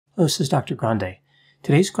Hello, this is Dr. Grande.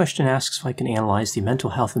 Today's question asks if I can analyze the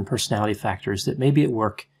mental health and personality factors that may be at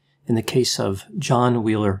work in the case of John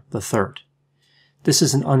Wheeler III. This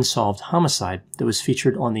is an unsolved homicide that was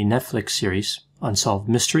featured on the Netflix series Unsolved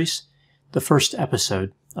Mysteries, the first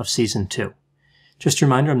episode of Season 2. Just a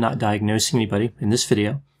reminder, I'm not diagnosing anybody in this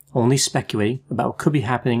video, only speculating about what could be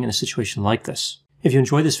happening in a situation like this. If you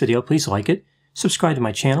enjoyed this video, please like it, subscribe to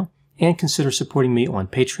my channel, and consider supporting me on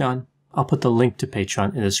Patreon. I'll put the link to Patreon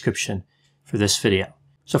in the description for this video.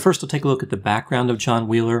 So first, we'll take a look at the background of John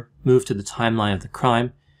Wheeler, move to the timeline of the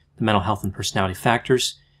crime, the mental health and personality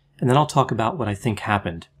factors, and then I'll talk about what I think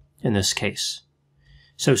happened in this case.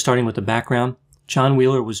 So starting with the background, John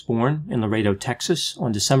Wheeler was born in Laredo, Texas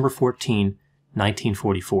on December 14,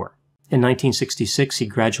 1944. In 1966, he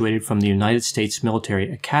graduated from the United States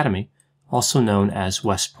Military Academy, also known as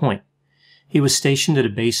West Point. He was stationed at a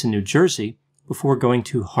base in New Jersey before going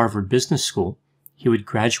to Harvard Business School. He would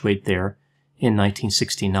graduate there in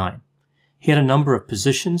 1969. He had a number of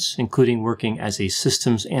positions, including working as a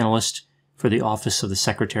systems analyst for the Office of the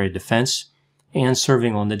Secretary of Defense and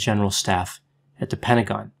serving on the general staff at the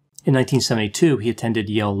Pentagon. In 1972, he attended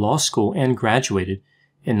Yale Law School and graduated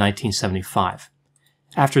in 1975.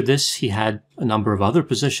 After this, he had a number of other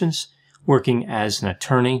positions, working as an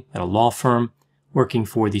attorney at a law firm, working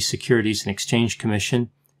for the Securities and Exchange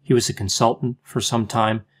Commission. He was a consultant for some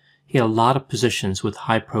time. He had a lot of positions with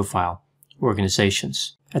high-profile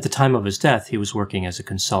organizations. At the time of his death, he was working as a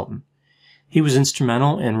consultant. He was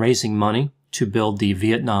instrumental in raising money to build the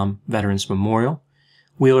Vietnam Veterans Memorial.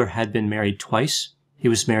 Wheeler had been married twice. He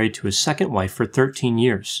was married to his second wife for 13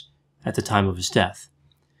 years at the time of his death.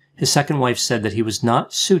 His second wife said that he was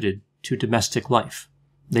not suited to domestic life.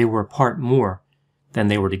 They were apart more than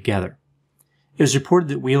they were together. It was reported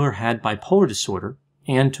that Wheeler had bipolar disorder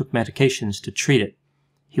and took medications to treat it.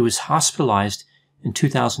 He was hospitalized in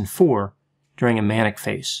 2004 during a manic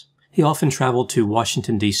phase. He often traveled to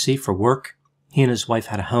Washington, D.C. for work. He and his wife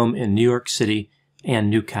had a home in New York City and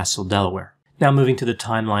Newcastle, Delaware. Now moving to the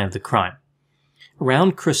timeline of the crime.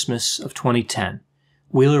 Around Christmas of 2010,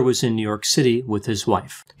 Wheeler was in New York City with his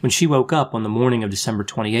wife. When she woke up on the morning of December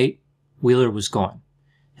 28, Wheeler was gone.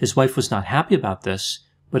 His wife was not happy about this,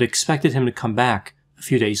 but expected him to come back a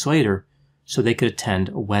few days later so they could attend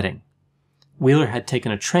a wedding. Wheeler had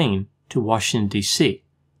taken a train to Washington, D.C.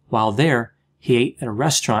 While there, he ate at a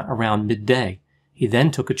restaurant around midday. He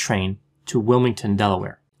then took a train to Wilmington,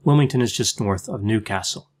 Delaware. Wilmington is just north of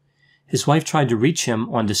Newcastle. His wife tried to reach him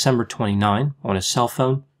on December 29 on his cell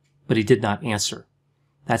phone, but he did not answer.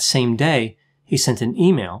 That same day, he sent an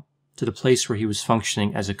email to the place where he was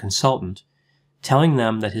functioning as a consultant, telling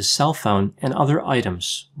them that his cell phone and other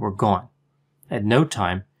items were gone. At no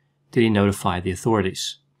time did he notify the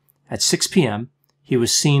authorities. At 6 p.m., he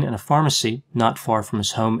was seen in a pharmacy not far from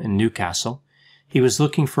his home in Newcastle. He was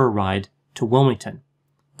looking for a ride to Wilmington.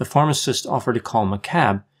 The pharmacist offered to call him a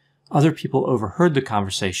cab. Other people overheard the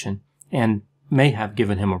conversation and may have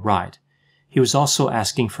given him a ride. He was also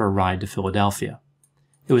asking for a ride to Philadelphia.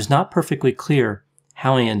 It was not perfectly clear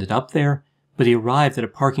how he ended up there, but he arrived at a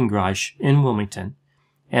parking garage in Wilmington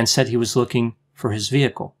and said he was looking for his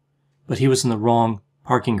vehicle, but he was in the wrong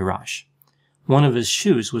parking garage. One of his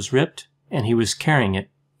shoes was ripped, and he was carrying it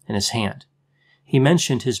in his hand. He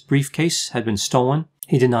mentioned his briefcase had been stolen.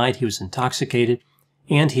 He denied he was intoxicated,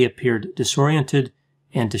 and he appeared disoriented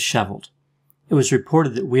and disheveled. It was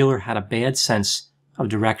reported that Wheeler had a bad sense of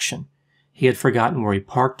direction. He had forgotten where he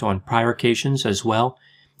parked on prior occasions as well,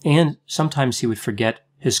 and sometimes he would forget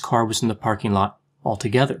his car was in the parking lot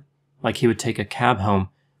altogether, like he would take a cab home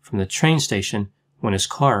from the train station when his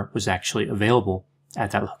car was actually available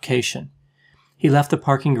at that location. He left the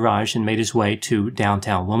parking garage and made his way to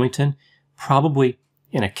downtown Wilmington, probably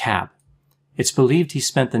in a cab. It's believed he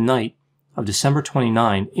spent the night of December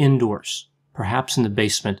 29 indoors, perhaps in the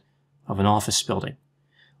basement of an office building.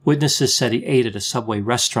 Witnesses said he ate at a Subway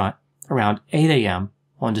restaurant around 8 a.m.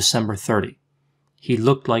 on December 30. He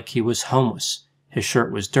looked like he was homeless. His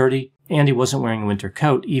shirt was dirty, and he wasn't wearing a winter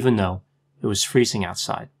coat, even though it was freezing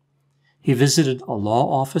outside. He visited a law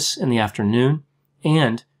office in the afternoon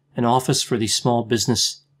and an office for the Small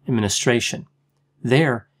Business Administration.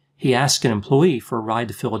 There, he asked an employee for a ride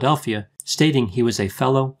to Philadelphia, stating he was a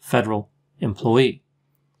fellow federal employee.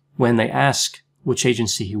 When they asked which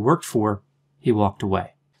agency he worked for, he walked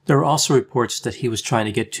away. There were also reports that he was trying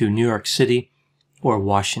to get to New York City or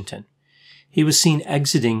Washington. He was seen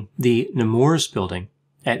exiting the Nemours building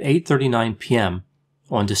at 8:39 p.m.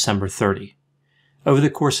 on December 30. Over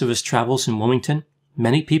the course of his travels in Wilmington,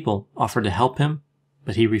 many people offered to help him,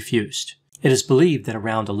 but he refused. It is believed that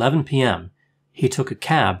around 11 p.m., he took a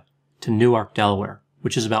cab to Newark, Delaware.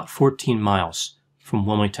 which is about 14 miles from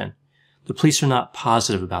Wilmington. The police are not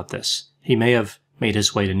positive about this. He may have made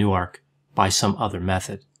his way to Newark by some other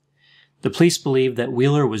method. The police believe that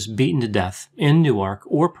Wheeler was beaten to death in Newark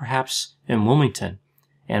or perhaps in Wilmington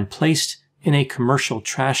and placed in a commercial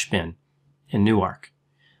trash bin in Newark.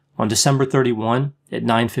 On December 31 at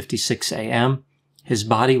 9:56 a.m., his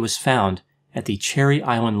body was found at the Cherry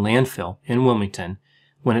Island landfill in Wilmington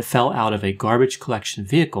when it fell out of a garbage collection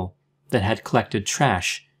vehicle that had collected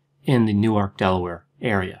trash in the Newark, Delaware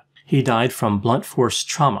area. He died from blunt force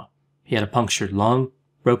trauma. He had a punctured lung,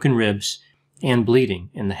 broken ribs, and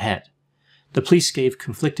bleeding in the head. The police gave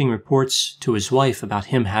conflicting reports to his wife about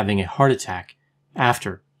him having a heart attack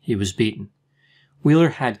after he was beaten. Wheeler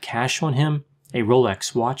had cash on him, a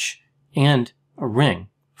Rolex watch, and a ring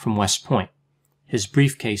from West Point. His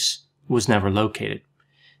briefcase was never located.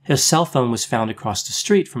 His cell phone was found across the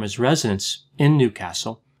street from his residence in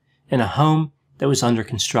Newcastle in a home that was under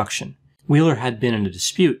construction. Wheeler had been in a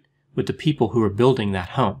dispute with the people who were building that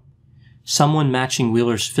home. Someone matching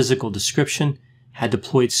Wheeler's physical description had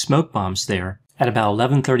deployed smoke bombs there at about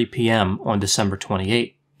 11:30 p.m. on December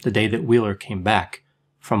 28, the day that Wheeler came back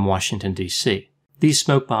from Washington, D.C. These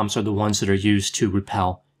smoke bombs are the ones that are used to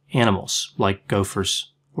repel animals like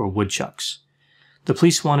gophers or woodchucks. The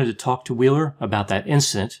police wanted to talk to Wheeler about that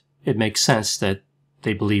incident. It makes sense that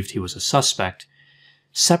they believed he was a suspect.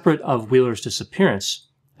 Separate of Wheeler's disappearance,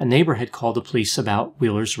 a neighbor had called the police about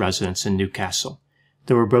Wheeler's residence in Newcastle.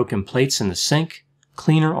 There were broken plates in the sink,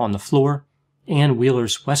 cleaner on the floor, and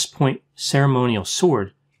Wheeler's West Point ceremonial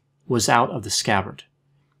sword was out of the scabbard.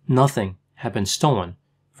 Nothing had been stolen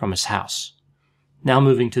from his house. Now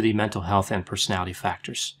moving to the mental health and personality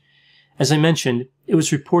factors. As I mentioned, it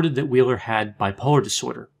was reported that Wheeler had bipolar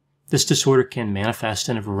disorder. This disorder can manifest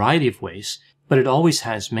in a variety of ways, but it always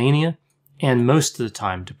has mania and most of the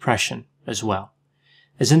time depression as well.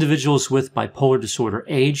 As individuals with bipolar disorder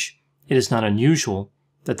age, it is not unusual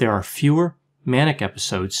that there are fewer manic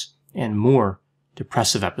episodes and more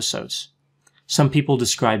depressive episodes. Some people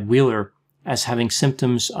describe Wheeler as having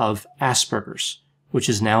symptoms of Asperger's, which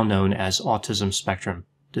is now known as autism spectrum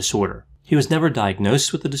disorder. He was never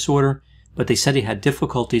diagnosed with the disorder, but they said he had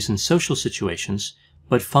difficulties in social situations,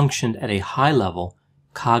 but functioned at a high level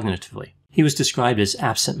cognitively. He was described as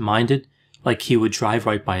absent-minded, like he would drive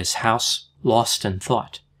right by his house, lost in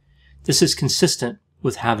thought. This is consistent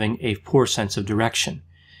with having a poor sense of direction.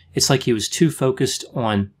 It's like he was too focused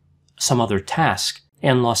on some other task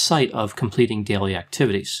and lost sight of completing daily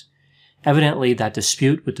activities. Evidently, that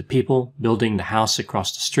dispute with the people building the house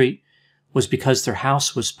across the street was because their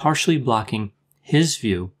house was partially blocking his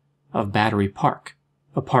view of Battery Park,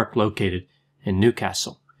 a park located in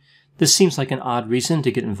Newcastle. This seems like an odd reason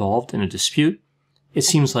to get involved in a dispute. It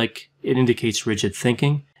seems like it indicates rigid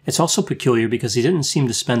thinking. It's also peculiar because he didn't seem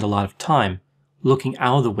to spend a lot of time looking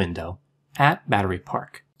out of the window at Battery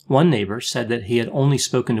Park. One neighbor said that he had only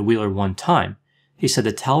spoken to Wheeler one time. He said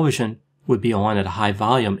the television would be on at a high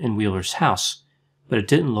volume in Wheeler's house, but it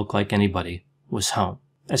didn't look like anybody was home.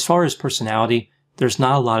 As far as personality, there's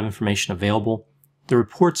not a lot of information available. The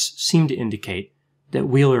reports seem to indicate that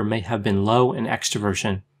Wheeler may have been low in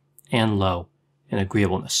extroversion and low in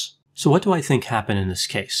agreeableness. So what do I think happened in this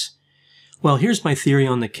case? Well, here's my theory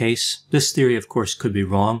on the case. This theory, of course, could be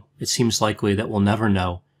wrong. It seems likely that we'll never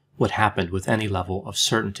know what happened with any level of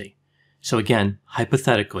certainty. So again,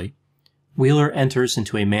 hypothetically, Wheeler enters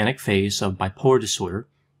into a manic phase of bipolar disorder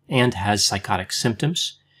and has psychotic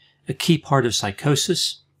symptoms. A key part of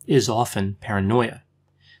psychosis is often paranoia.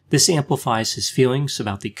 This amplifies his feelings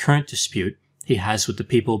about the current dispute he has with the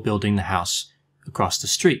people building the house across the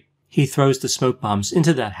street. He throws the smoke bombs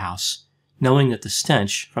into that house, knowing that the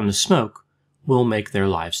stench from the smoke will make their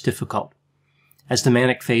lives difficult. As the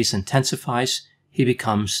manic phase intensifies, he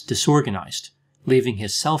becomes disorganized, leaving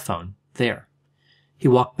his cell phone there. He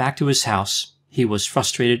walked back to his house. He was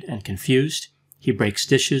frustrated and confused. He breaks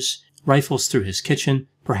dishes, rifles through his kitchen,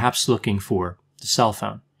 perhaps looking for the cell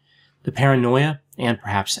phone. The paranoia and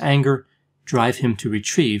perhaps anger drive him to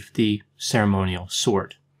retrieve the ceremonial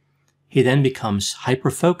sword. He then becomes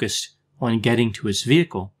hyper-focused on getting to his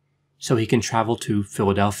vehicle so he can travel to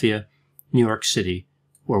Philadelphia, New York City,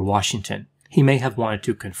 or Washington. He may have wanted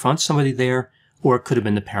to confront somebody there, or it could have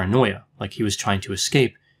been the paranoia, like he was trying to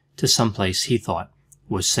escape to some place he thought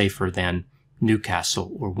was safer than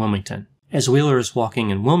Newcastle or Wilmington. As Wheeler is walking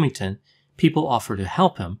in Wilmington, people offer to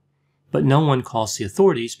help him, but no one calls the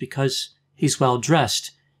authorities because he's well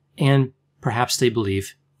dressed and perhaps they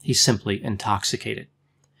believe he's simply intoxicated.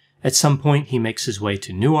 At some point, he makes his way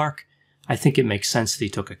to Newark. I think it makes sense that he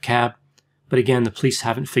took a cab, but again, the police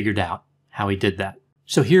haven't figured out how he did that.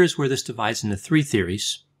 So here's where this divides into three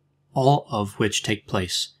theories, all of which take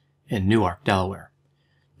place in Newark, Delaware.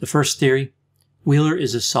 The first theory, Wheeler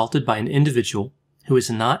is assaulted by an individual who is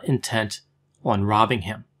not intent on robbing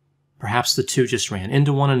him. Perhaps the two just ran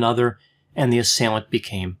into one another and the assailant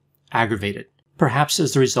became aggravated, perhaps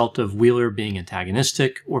as the result of Wheeler being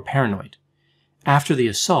antagonistic or paranoid. After the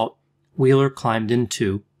assault, Wheeler climbed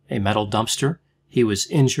into a metal dumpster. He was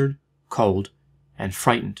injured, cold, and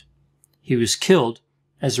frightened. He was killed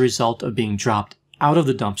as a result of being dropped out of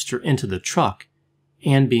the dumpster into the truck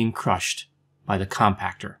and being crushed by the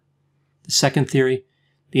compactor. The second theory,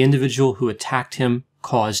 the individual who attacked him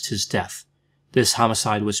caused his death. This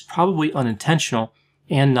homicide was probably unintentional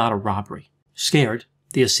and not a robbery. Scared,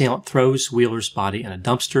 the assailant throws Wheeler's body in a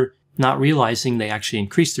dumpster, not realizing they actually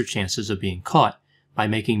increased their chances of being caught by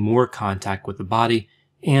making more contact with the body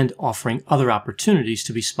and offering other opportunities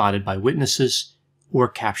to be spotted by witnesses or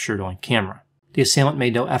captured on camera. The assailant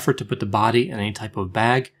made no effort to put the body in any type of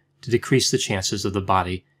bag to decrease the chances of the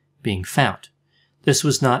body being found. This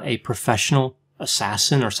was not a professional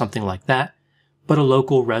assassin or something like that, but a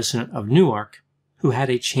local resident of Newark who had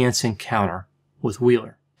a chance encounter with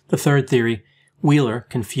Wheeler. The third theory, Wheeler,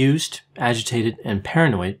 confused, agitated, and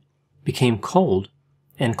paranoid, became cold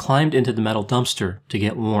and climbed into the metal dumpster to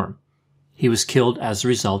get warm. He was killed as a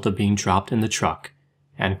result of being dropped in the truck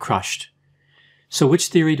and crushed. So which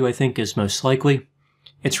theory do I think is most likely?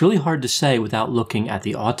 It's really hard to say without looking at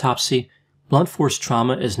the autopsy. Blunt force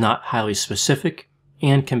trauma is not highly specific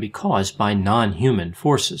and can be caused by non-human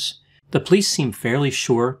forces. The police seem fairly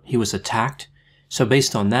sure he was attacked, so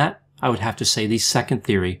based on that, I would have to say the second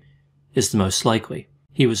theory is the most likely.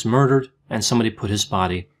 He was murdered and somebody put his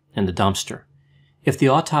body in the dumpster. If the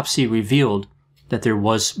autopsy revealed that there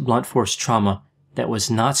was blunt force trauma that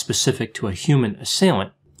was not specific to a human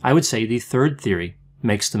assailant, I would say the third theory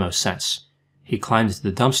makes the most sense. He climbed into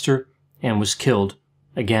the dumpster and was killed,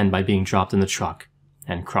 again by being dropped in the truck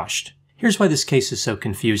and crushed. Here's why this case is so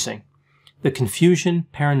confusing. The confusion,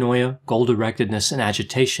 paranoia, goal-directedness, and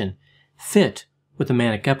agitation fit with a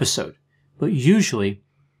manic episode, but usually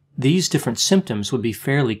these different symptoms would be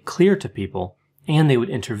fairly clear to people and they would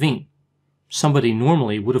intervene. Somebody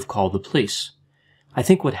normally would have called the police. I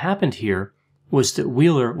think what happened here was that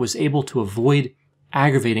Wheeler was able to avoid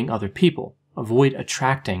aggravating other people, avoid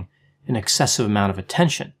attracting an excessive amount of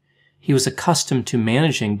attention. He was accustomed to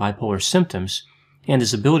managing bipolar symptoms, and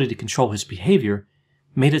his ability to control his behavior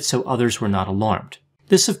made it so others were not alarmed.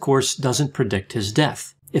 This, of course, doesn't predict his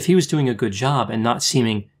death. If he was doing a good job and not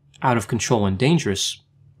seeming out of control and dangerous,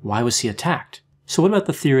 why was he attacked? So what about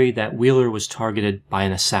the theory that Wheeler was targeted by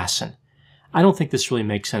an assassin? I don't think this really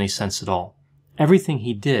makes any sense at all. Everything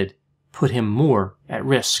he did put him more at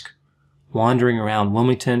risk. Wandering around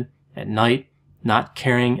Wilmington at night, not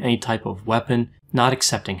carrying any type of weapon, not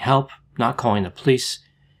accepting help, not calling the police.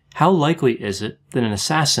 How likely is it that an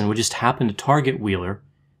assassin would just happen to target Wheeler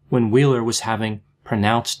when Wheeler was having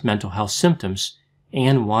pronounced mental health symptoms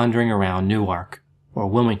and wandering around Newark or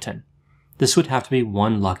Wilmington? This would have to be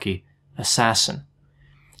one lucky assassin.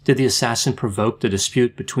 Did the assassin provoke the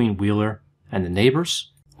dispute between Wheeler and the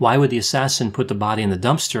neighbors? Why would the assassin put the body in the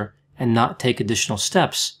dumpster and not take additional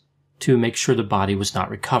steps to make sure the body was not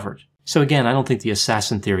recovered? So again, I don't think the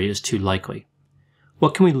assassin theory is too likely.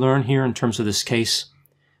 What can we learn here in terms of this case?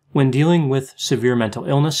 When dealing with severe mental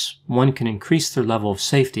illness, one can increase their level of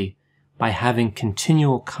safety by having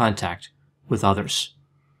continual contact with others.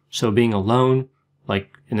 So being alone,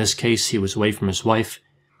 like in this case he was away from his wife,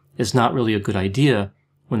 is not really a good idea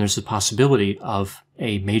when there's the possibility of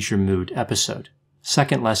a major mood episode.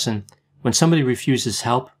 Second lesson, when somebody refuses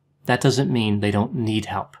help, that doesn't mean they don't need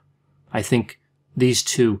help. I think these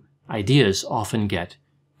two ideas often get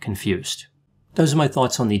confused. Those are my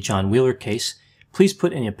thoughts on the John Wheeler case. Please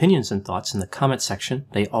put any opinions and thoughts in the comment section.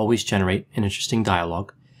 They always generate an interesting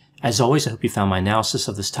dialogue. As always, I hope you found my analysis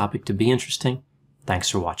of this topic to be interesting. Thanks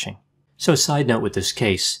for watching. So a side note with this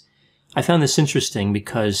case, I found this interesting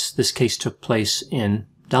because this case took place in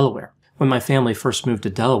Delaware. When my family first moved to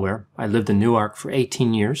Delaware, I lived in Newark for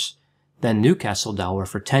 18 years, then Newcastle, Delaware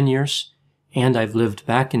for 10 years, and I've lived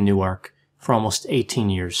back in Newark for almost 18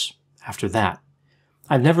 years after that.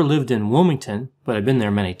 I've never lived in Wilmington, but I've been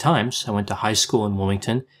there many times. I went to high school in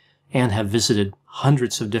Wilmington and have visited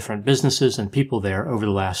hundreds of different businesses and people there over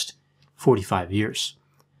the last 45 years.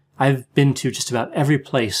 I've been to just about every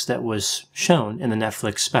place that was shown in the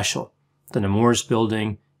Netflix special. The Nemours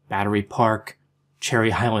Building, Battery Park, Cherry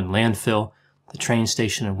Highland Landfill, the train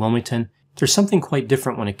station in Wilmington. There's something quite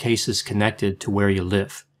different when a case is connected to where you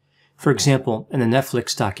live. For example, in the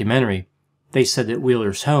Netflix documentary, they said that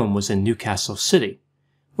Wheeler's home was in Newcastle City.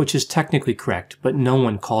 which is technically correct, but no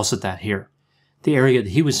one calls it that here. The area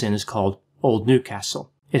that he was in is called Old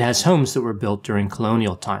Newcastle. It has homes that were built during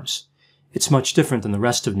colonial times. It's much different than the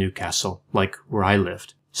rest of Newcastle, like where I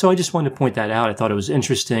lived. So I just wanted to point that out. I thought it was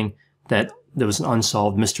interesting that there was an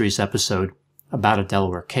Unsolved Mysteries episode about a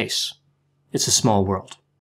Delaware case. It's a small world.